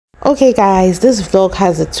Okay guys, this vlog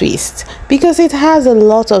has a twist because it has a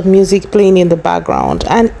lot of music playing in the background,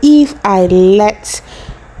 and if I let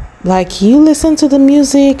you listen to the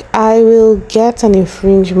music, I will get an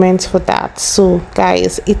infringement for that. So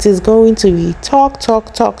guys, it is going to be talk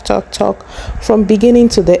from beginning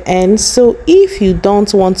to the end. So if you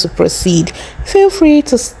don't want to proceed, feel free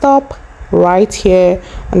to stop right here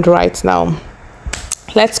and right now.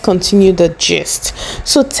 Let's continue the gist.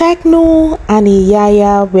 So Tekno and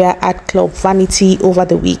Iyanya were at Club Vaniti over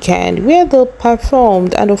the weekend where they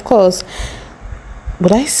performed and of course,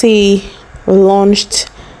 would I say, launched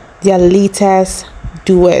their latest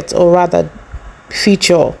duet, or rather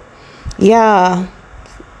feature. Yeah,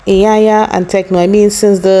 Iyanya and Tekno. I mean,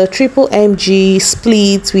 since the Triple MG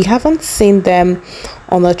split, we haven't seen them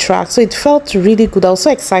on the track, so it felt really good. I was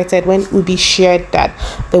so excited when Ubi shared that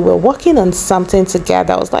they were working on something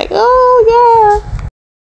together. I was like, oh yeah.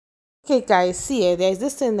 Okay guys, see, there's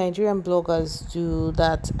this thing Nigerian bloggers do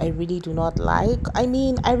that I really do not like. I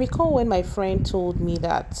mean, I recall when my friend told me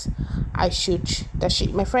that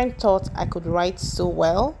my friend thought I could write so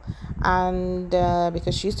well, and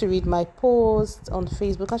because she used to read my posts on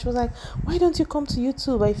Facebook, and she was like, why don't you come to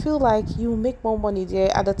YouTube? I feel like you make more money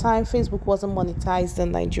there. At the time, Facebook wasn't monetized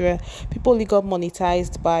in Nigeria. People only got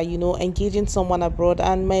monetized by, engaging someone abroad,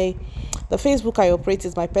 and the Facebook I operate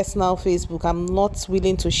is my personal Facebook. I'm not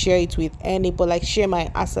willing to share it with anybody, like share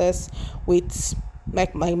my access with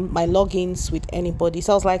like my logins with anybody.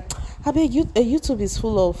 So I was like, I bet YouTube is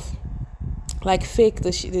full of like fake.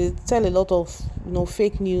 They tell a lot of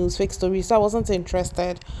fake news, fake stories. So I wasn't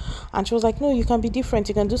interested, and she was like, no, you can be different,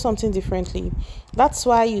 you can do something differently. That's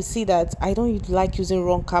why you see that I don't like using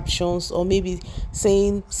wrong captions or maybe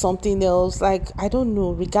saying something else. Like, I don't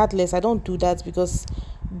know, regardless, I don't do that because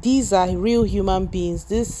these are real human beings.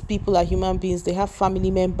 These people are human beings. They have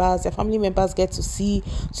family members. Their family members get to see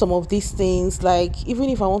some of these things. Like, even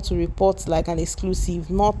if I want to report like an exclusive,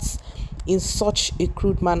 not in such a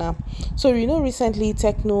crude manner. So recently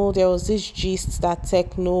Tekno, there was this gist that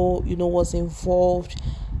Tekno was involved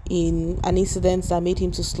in an incident that made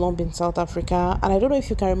him to slump in South Africa. And I don't know if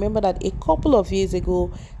you can remember that a couple of years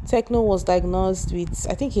ago Tekno was diagnosed with,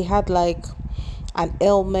 I think he had like an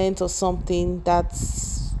ailment or something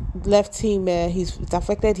that's left him it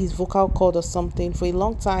affected his vocal cord or something. For a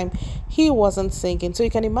long time he wasn't singing, so you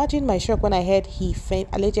can imagine my shock when I heard he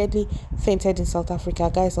allegedly fainted in South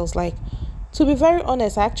Africa. Guys, I was like, to be very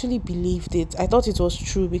honest, I actually believed it. I thought it was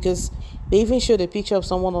true because they even showed a picture of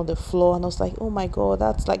someone on the floor, and I was like, oh my god,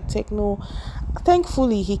 that's like Tekno.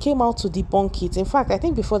 Thankfully he came out to debunk it. In fact, I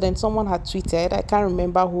think before then someone had tweeted, I can't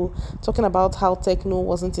remember who, talking about how Tekno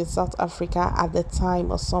wasn't in South Africa at the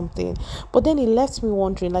time or something. But then it left me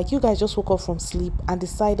wondering, like, you guys just woke up from sleep and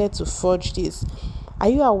decided to forge this. Are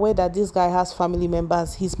you aware that this guy has family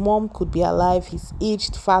members? His mom could be alive, his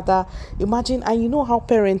aged father. Imagine, and you know how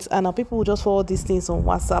parents and now people will just forward these things on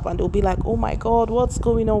WhatsApp and they'll be like, oh my god, what's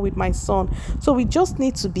going on with my son? So we just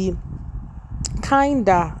need to be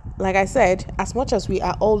kinda, like I said, as much as we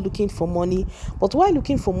are all looking for money, but while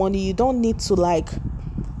looking for money, you don't need to like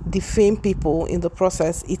defame people in the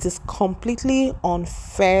process. It is completely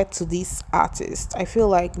unfair to these artists. I feel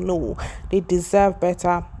like, no, they deserve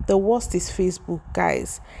better. The worst is Facebook,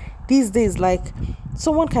 guys. These days, like, a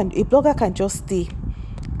blogger can just stay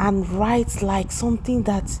and write like something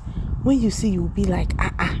that when you see, you'll be like,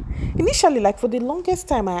 initially, like for the longest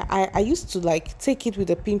time, I used to like take it with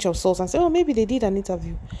a pinch of salt and say, oh, maybe they did an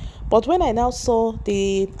interview. But when I now saw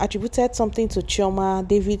they attributed something to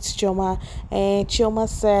David's Chioma, and Chioma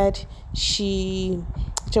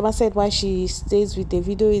said why she stays with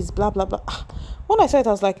Davido is blah blah blah. When I saw it,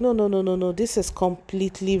 I was like, no, this is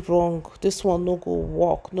completely wrong. This one no go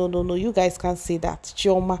work. No, you guys can't say that.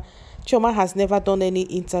 Chioma has never done any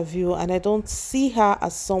interview, and I don't see her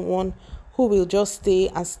as someone who will just stay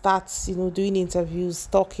and start doing interviews,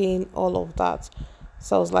 talking, all of that.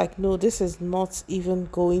 So I was like, no, this is not even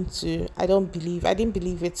going to, I didn't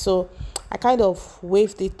believe it. So I kind of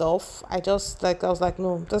waved it off. I was like,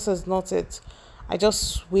 no, this is not it. I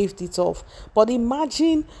just waved it off. But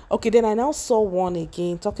imagine, okay, then I now saw one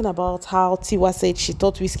again talking about how Tiwa said she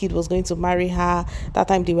thought Wizkid was going to marry her. That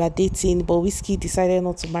time they were dating, but Wizkid decided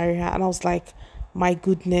not to marry her. And I was like, my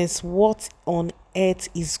goodness, what on earth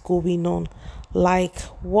is going on? Like,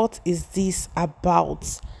 what is this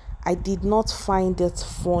about? I did not find it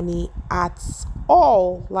funny at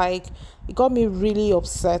all. Like, it got me really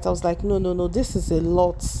upset. I was like, no, this is a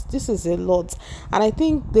lot. And I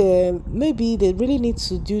think maybe they really need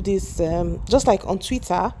to do this, just like on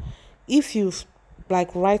Twitter. If you've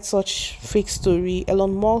like write such fake story.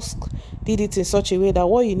 Elon Musk did it in such a way that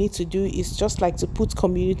what you need to do is just like to put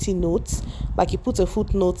community notes, like you put a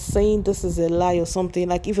footnote saying this is a lie or something.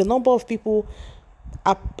 Like if a number of people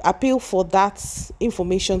appeal for that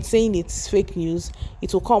information saying it's fake news,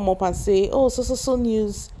 it will come up and say, oh, so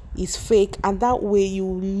news is fake, and that way you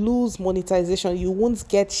lose monetization. You won't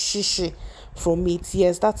get shishi from it.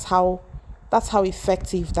 Yes, that's how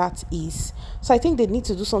effective that is. So I think they need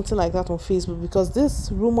to do something like that on Facebook, because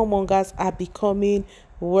these rumor mongers are becoming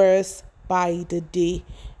worse by the day.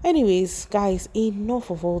 Anyways, guys, enough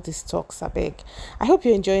of all these talks, I beg. I hope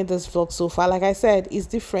you're enjoying this vlog so far. Like I said, it's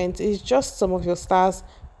different. It's just some of your stars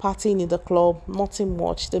partying in the club, nothing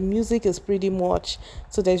much. The music is pretty much,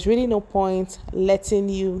 so there's really no point letting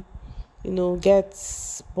you get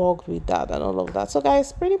bogged with that and all of that. So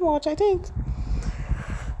guys, pretty much I think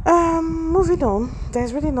moving on,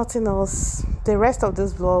 there's really nothing else. The rest of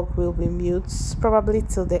this vlog will be mute probably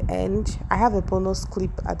till the end. I have a bonus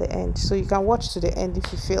clip at the end, so you can watch to the end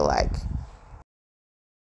if you feel like.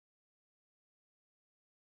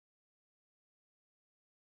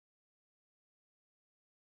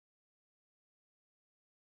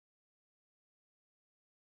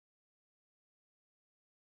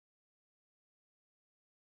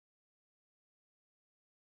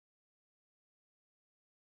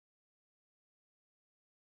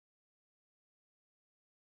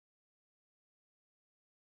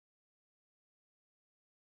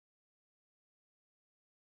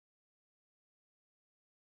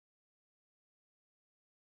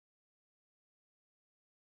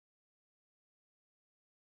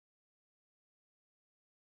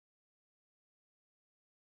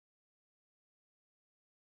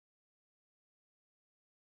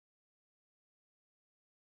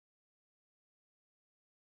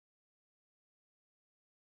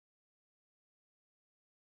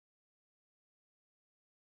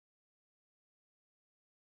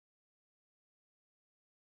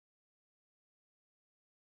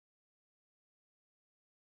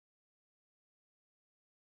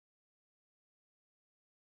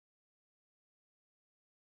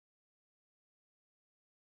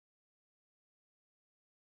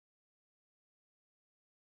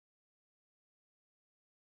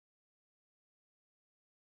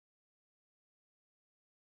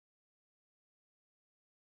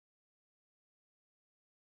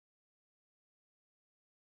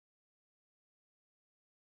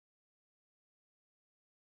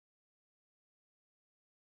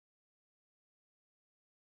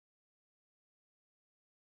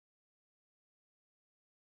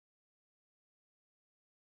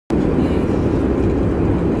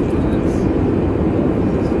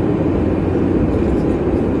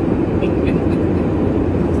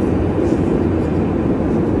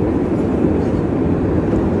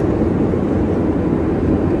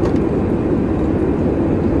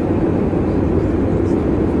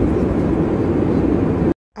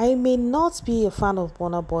 I may not be a fan of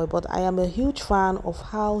Burna Boy, but I am a huge fan of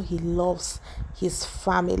how he loves his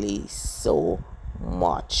family so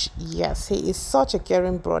much. Yes, he is such a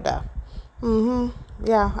caring brother.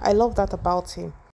 Yeah, I love that about him.